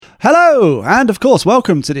Hello, and of course,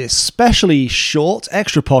 welcome to this specially short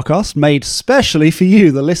extra podcast made specially for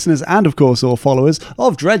you, the listeners and of course all followers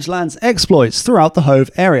of Dredgeland's exploits throughout the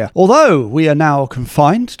Hove area. Although we are now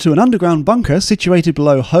confined to an underground bunker situated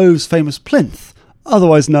below Hove's famous plinth,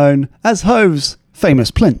 otherwise known as Hove's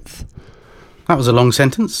famous plinth. That was a long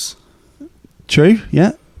sentence. True,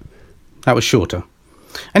 yeah. That was shorter.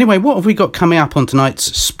 Anyway, what have we got coming up on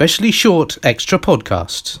tonight's specially short extra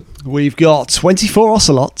podcast? We've got 24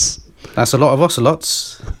 ocelots. That's a lot of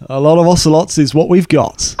ocelots. A lot of ocelots is what we've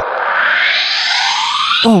got.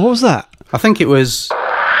 Oh, what was that? I think it was...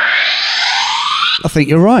 I think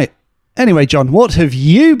you're right. Anyway, John, what have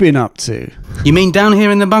you been up to? You mean down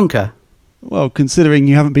here in the bunker? Well, considering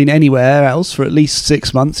you haven't been anywhere else for at least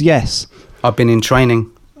 6 months, yes. I've been in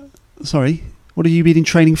training. Sorry, what have you been in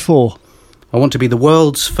training for? I want to be the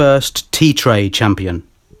world's first tea tray champion.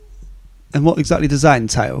 And what exactly does that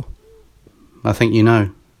entail? I think you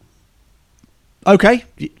know. Okay,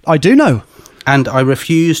 I do know. And I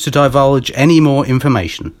refuse to divulge any more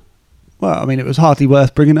information. Well, I mean, it was hardly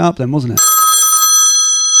worth bringing it up then, wasn't it?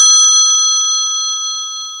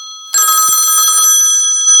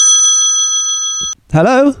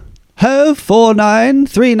 Hello? Hove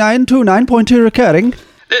 493929.2 recurring.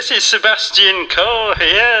 This is Sebastian Coe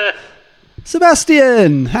here.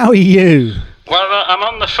 Sebastian, how are you? Well, I'm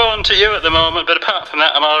on the phone to you at the moment, but apart from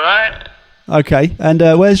that, I'm alright. Okay, and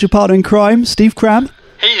where's your partner in crime, Steve Cram?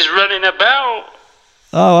 He's running about.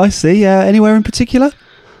 Oh, I see. Anywhere in particular?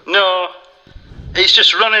 No, he's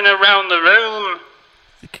just running around the room.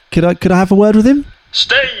 Could I have a word with him?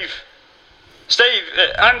 Steve,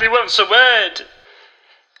 Andy wants a word.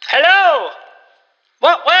 Hello?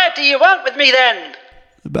 What word do you want with me then?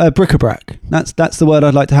 Bric-a-brac. That's the word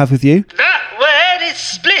I'd like to have with you. That word is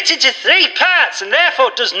split into 3 parts and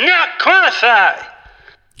therefore does not qualify.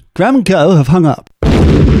 Graham and Co have hung up.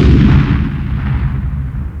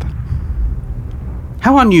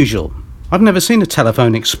 How unusual. I've never seen a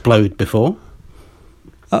telephone explode before.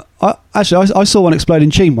 I saw one explode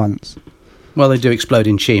in Cheam once. Well, they do explode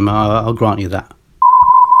in Cheam, I'll grant you that.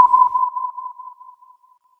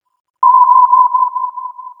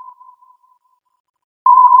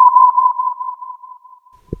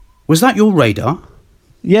 Was that your radar?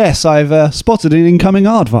 Yes, I've spotted an incoming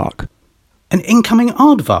aardvark. An incoming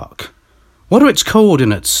aardvark? What are its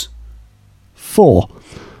coordinates? 4.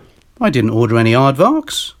 I didn't order any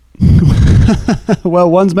aardvarks.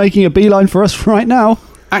 Well, one's making a beeline for us right now.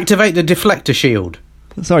 Activate the deflector shield.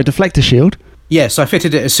 Sorry, deflector shield? Yes, I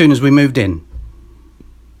fitted it as soon as we moved in.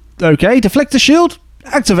 Okay, deflector shield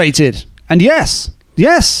activated. And yes,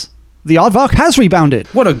 the aardvark has rebounded.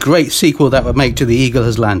 What a great sequel that would make to The Eagle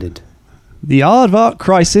Has Landed. The aardvark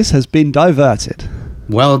crisis has been diverted.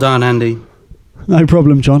 Well done, Andy. No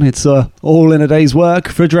problem, John. It's all in a day's work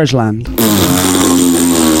for Dredgeland.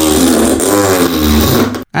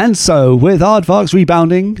 And so, with aardvarks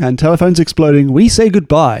rebounding and telephones exploding, we say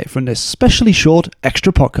goodbye from this specially short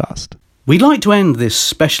extra podcast. We'd like to end this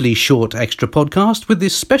specially short extra podcast with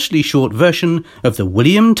this specially short version of the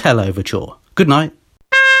William Tell Overture. Good night.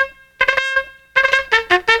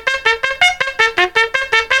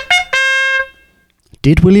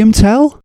 Did William Tell?